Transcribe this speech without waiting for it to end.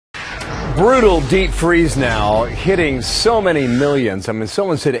Brutal deep freeze now, hitting so many millions. I mean,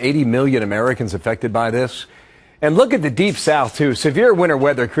 someone said 80 million Americans affected by this. And look at the deep south, too. Severe winter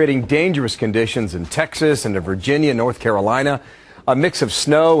weather creating dangerous conditions in Texas and Virginia, North Carolina. A mix of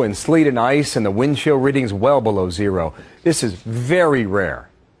snow and sleet and ice, and the wind chill readings well below zero. This is very rare,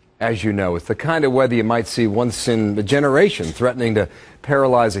 as you know. It's the kind of weather you might see once in a generation, threatening to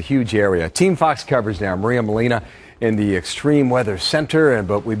paralyze a huge area. Team Fox covers now. Maria Molina in the Extreme Weather Center.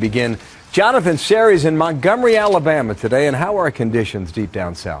 But we begin. Jonathan Sherry's in Montgomery, Alabama today. And how are conditions deep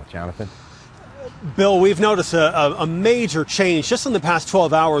down south, Jonathan? Bill, we've noticed a major change just in the past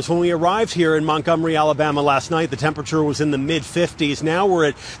 12 hours. When we arrived here in Montgomery, Alabama last night, the temperature was in the mid-50s. Now we're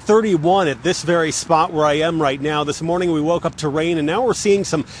at 31 at this very spot where I am right now. This morning we woke up to rain, and now we're seeing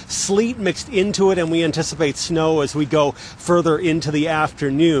some sleet mixed into it, and we anticipate snow as we go further into the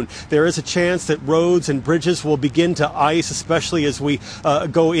afternoon. There is a chance that roads and bridges will begin to ice, especially as we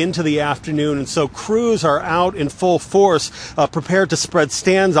go into the afternoon. And so crews are out in full force, prepared to spread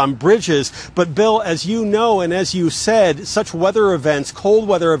stands on bridges. But Bill, as you know, and as you said, such weather events, cold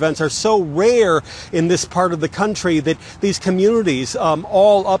weather events, are so rare in this part of the country that these communities,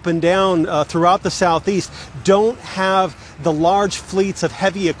 all up and down throughout the southeast, don't have the large fleets of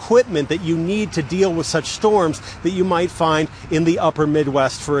heavy equipment that you need to deal with such storms that you might find in the upper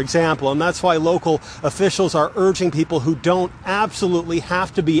Midwest, for example. And that's why local officials are urging people who don't absolutely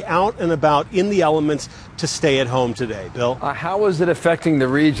have to be out and about in the elements to stay at home today. Bill? How is it affecting the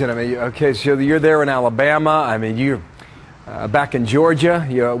region? I mean, okay, so you're there in Alabama. I mean, you're back in Georgia,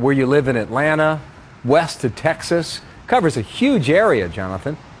 where you live in Atlanta, west to Texas. Covers a huge area,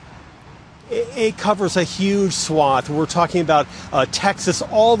 Jonathan. It covers a huge swath. We're talking about Texas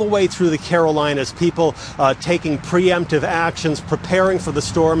all the way through the Carolinas, people taking preemptive actions, preparing for the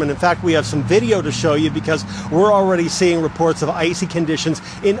storm. And in fact, we have some video to show you because we're already seeing reports of icy conditions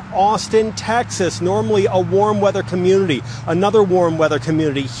in Austin, Texas, normally a warm weather community. Another warm weather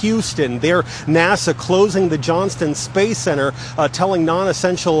community, Houston. There, NASA closing the Johnson Space Center, telling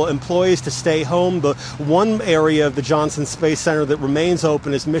non-essential employees to stay home. The one area of the Johnson Space Center that remains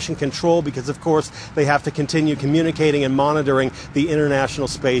open is Mission Control, because of course they have to continue communicating and monitoring the International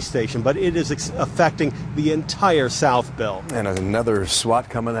Space Station. But it is affecting the entire South, Bill. And another SWAT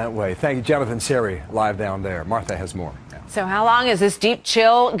coming that way. Thank you, Jonathan Sherry, live down there. Martha has more. So how long is this deep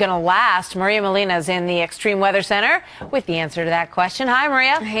chill going to last? Maria Molina is in the Extreme Weather Center with the answer to that question. Hi,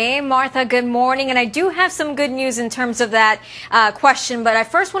 Maria. Hey, Martha. Good morning. And I do have some good news in terms of that question. But I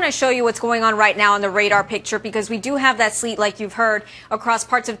first want to show you what's going on right now on the radar picture, because we do have that sleet, like you've heard, across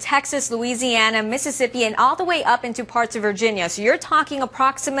parts of Texas, Louisiana, Mississippi, and all the way up into parts of Virginia. So you're talking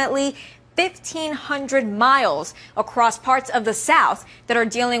approximately 1,500 miles across parts of the South that are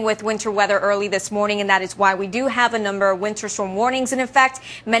dealing with winter weather early this morning, and that is why we do have a number of winter storm warnings. And in fact,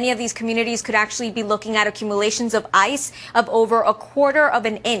 many of these communities could actually be looking at accumulations of ice of over 1/4 of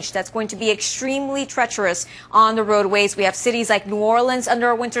an inch. That's going to be extremely treacherous on the roadways. We have cities like New Orleans under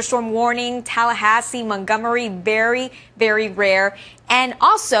a winter storm warning, Tallahassee, Montgomery, very, very rare. And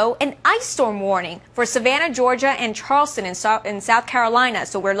also an ice storm warning for Savannah, Georgia, and Charleston in South Carolina.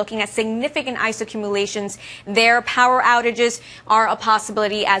 So we're looking at significant ice accumulations there. Power outages are a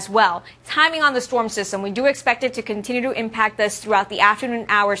possibility as well. Timing on the storm system, we do expect it to continue to impact us throughout the afternoon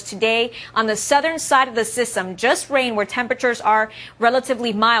hours today. On the southern side of the system, just rain where temperatures are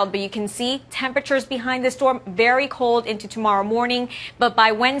relatively mild. But you can see temperatures behind the storm very cold into tomorrow morning. But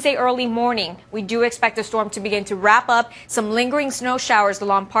by Wednesday early morning, we do expect the storm to begin to wrap up. Some lingering snow showers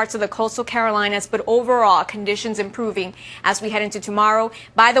along parts of the coastal Carolinas, but overall conditions improving as we head into tomorrow.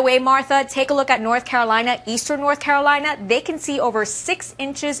 By the way, Martha, take a look at North Carolina, eastern North Carolina. They can see over 6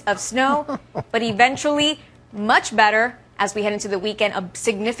 inches of snow, but eventually much better as we head into the weekend, a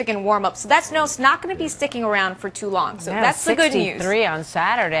significant warm-up. So that snow's not going to be sticking around for too long. So yeah, that's the good news. 63 on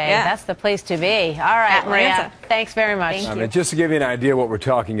Saturday. Yeah. That's the place to be. All right, Maria. Thanks very much. Thank you. I mean, just to give you an idea what we're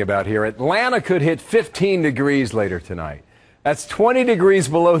talking about here, Atlanta could hit 15 degrees later tonight. That's 20 degrees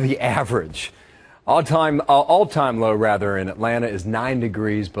below the average. All-time low, rather, in Atlanta is 9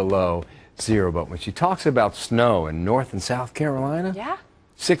 degrees below zero. But when she talks about snow in North and South Carolina,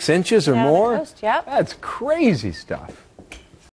 6 inches or more, Coast, yep. That's crazy stuff.